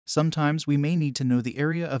Sometimes we may need to know the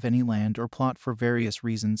area of any land or plot for various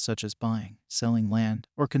reasons such as buying, selling land,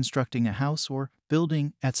 or constructing a house or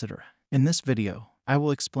building, etc. In this video, I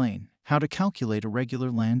will explain how to calculate a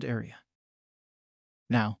regular land area.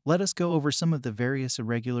 Now, let us go over some of the various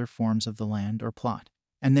irregular forms of the land or plot,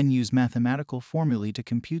 and then use mathematical formulae to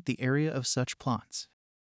compute the area of such plots.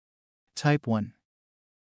 Type 1.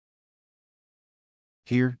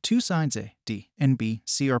 Here, two sides A, D, and B,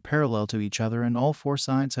 C are parallel to each other and all four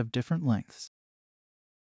sides have different lengths.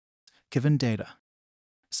 Given data.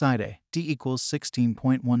 Side A, D equals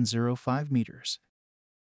 16.105 meters.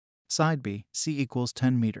 Side B, C equals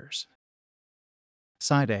 10 meters.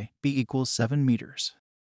 Side A, B equals 7 meters.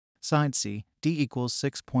 Side C, D equals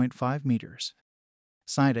 6.5 meters.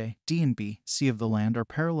 Side A, D and B, C of the land are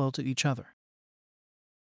parallel to each other.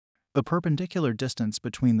 The perpendicular distance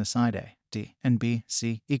between the side A, D, and B,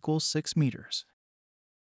 C equals 6 meters.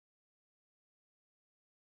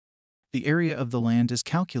 The area of the land is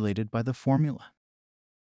calculated by the formula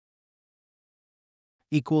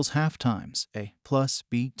equals half times A plus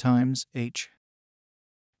B times H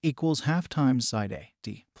equals half times side A,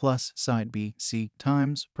 D plus side B, C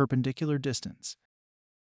times perpendicular distance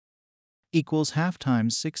equals half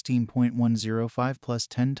times 16.105 plus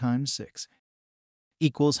 10 times 6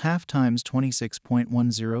 equals half times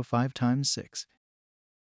 26.105 times 6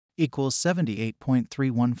 equals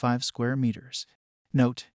 78.315 square meters.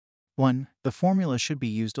 Note: 1. The formula should be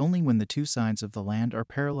used only when the two sides of the land are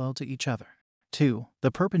parallel to each other. 2. The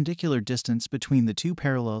perpendicular distance between the two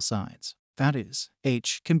parallel sides, that is,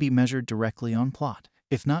 h, can be measured directly on plot,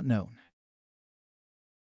 if not known.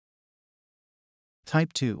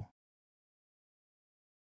 Type 2.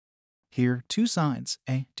 Here, two sides,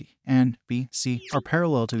 A, D, and B, C, are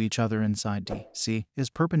parallel to each other and side D, C, is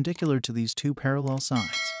perpendicular to these two parallel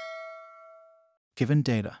sides. Given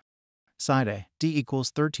data. Side A, D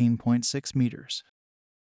equals 13.6 meters.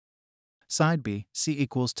 Side B, C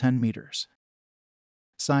equals 10 meters.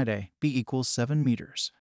 Side A, B equals 7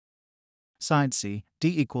 meters. Side C,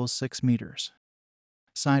 D equals 6 meters.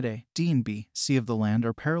 Side A, D and B, C of the land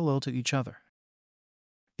are parallel to each other.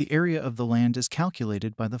 The area of the land is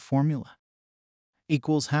calculated by the formula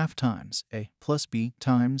equals half times A plus B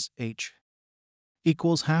times H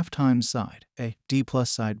equals half times side A, D plus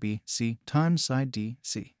side B, C times side D,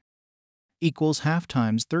 C equals half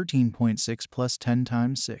times 13.6 plus 10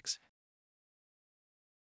 times 6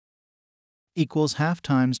 equals half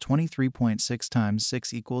times 23.6 times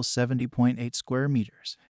 6 equals 70.8 square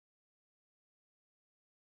meters.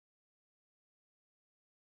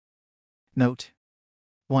 Note: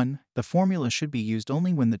 1. The formula should be used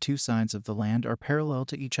only when the two sides of the land are parallel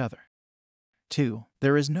to each other. 2.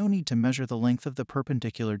 There is no need to measure the length of the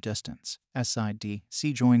perpendicular distance, as side D,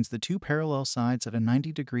 C joins the two parallel sides at a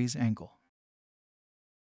 90 degrees angle.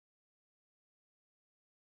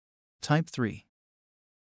 Type 3.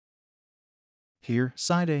 Here,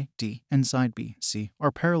 side A, D, and side B, C are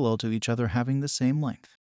parallel to each other having the same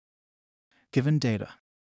length. Given data.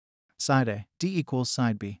 Side A, D equals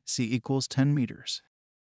side B, C equals 10 meters.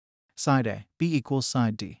 Side A, B equals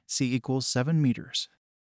side D, C equals 7 meters.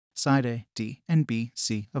 Side A, D, and B,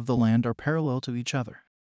 C of the land are parallel to each other.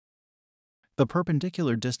 The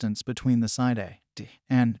perpendicular distance between the side A, D,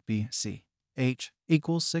 and B, C, H,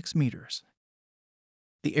 equals 6 meters.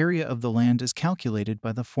 The area of the land is calculated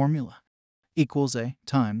by the formula equals A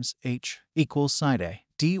times H equals side A,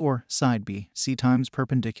 D or side B, C times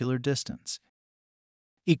perpendicular distance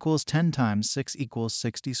equals 10 times 6 equals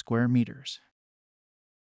 60 square meters.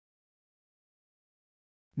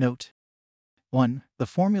 Note: 1. The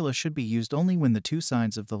formula should be used only when the two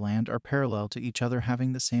sides of the land are parallel to each other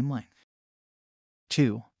having the same length.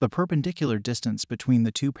 2. The perpendicular distance between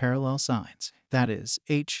the two parallel sides, that is,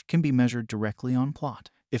 h, can be measured directly on plot,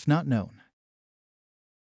 if not known.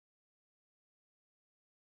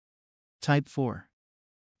 Type 4.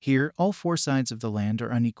 Here, all four sides of the land are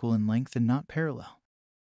unequal in length and not parallel.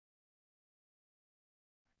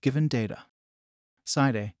 Given data.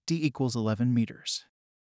 Side A, D equals 11 meters.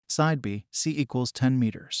 Side B, C equals 10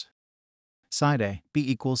 meters. Side A, B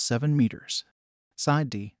equals 7 meters. Side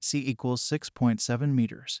D, C equals 6.7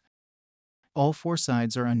 meters. All four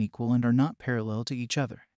sides are unequal and are not parallel to each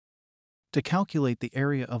other. To calculate the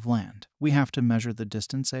area of land, we have to measure the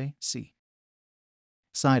distance A, C.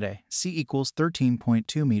 Side A, C equals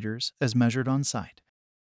 13.2 meters as measured on site.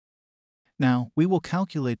 Now, we will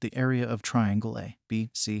calculate the area of triangle A, B,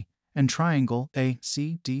 C, and triangle A,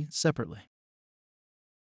 C, D separately.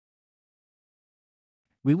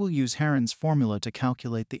 We will use Heron's formula to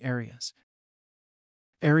calculate the areas.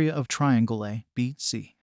 Area of triangle A, B,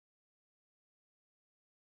 C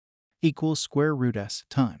equals square root s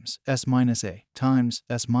times s minus a times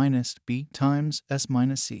s minus b times s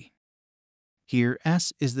minus c. Here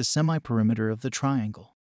s is the semi-perimeter of the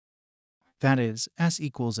triangle. That is, s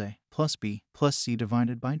equals a plus b plus c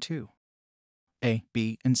divided by 2. A,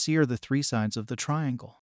 b, and c are the three sides of the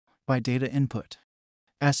triangle. By data input,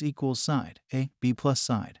 s equals side a, b plus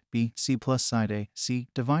side b, c plus side a, c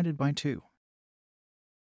divided by 2.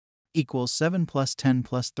 Equals 7 plus 10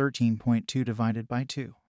 plus 13.2 divided by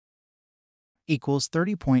 2. Equals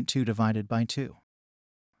 30.2 divided by 2.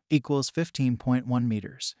 Equals 15.1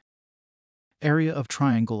 meters. Area of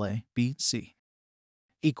triangle A, B, C.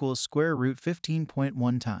 Equals square root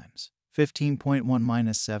 15.1 times 15.1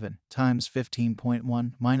 minus 7 times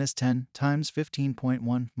 15.1 minus 10 times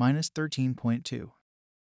 15.1 minus 13.2.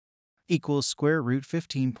 Equals square root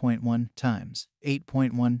 15.1 times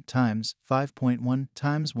 8.1 times 5.1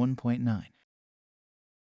 times 1.9.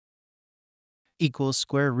 Equals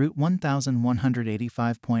square root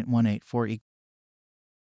 1185.184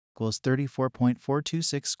 equals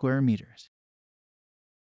 34.426 square meters.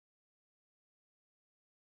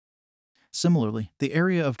 Similarly, the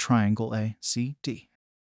area of triangle ACD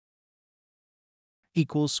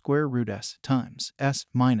equals square root s times s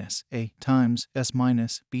minus a times s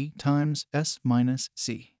minus b times s minus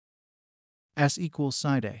c. S equals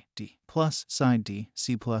side A, D, plus side D,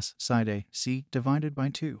 C plus side A, C divided by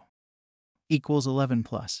 2. Equals 11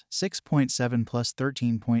 plus 6.7 plus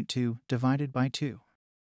 13.2 divided by 2.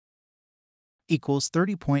 Equals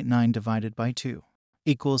 30.9 divided by 2.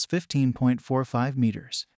 Equals 15.45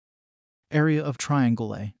 meters. Area of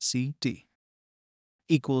triangle ACD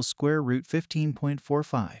equals square root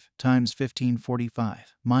 15.45 times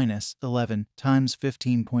 1545 minus 11 times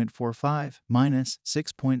 15.45 minus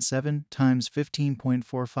 6.7 times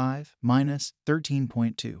 15.45 minus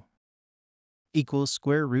 13.2 equals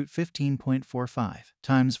square root 15.45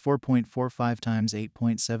 times 4.45 times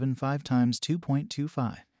 8.75 times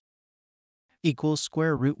 2.25 equals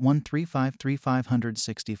square root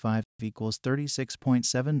 1353565 equals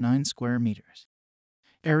 36.79 square meters.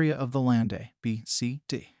 Area of the land A, B, C,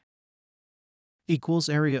 D equals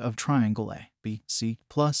area of triangle A, B, C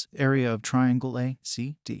plus area of triangle A,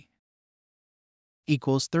 C, D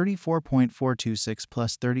equals 34.426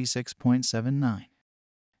 plus 36.79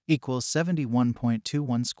 equals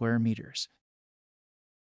 71.21 square meters.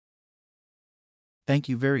 Thank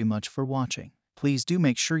you very much for watching. Please do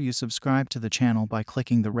make sure you subscribe to the channel by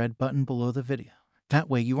clicking the red button below the video. That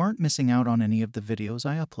way you aren't missing out on any of the videos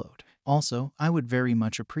I upload. Also, I would very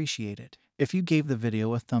much appreciate it if you gave the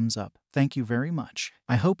video a thumbs up. Thank you very much.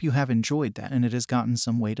 I hope you have enjoyed that and it has gotten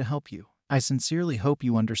some way to help you. I sincerely hope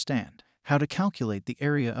you understand how to calculate the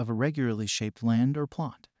area of a regularly shaped land or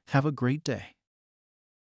plot. Have a great day.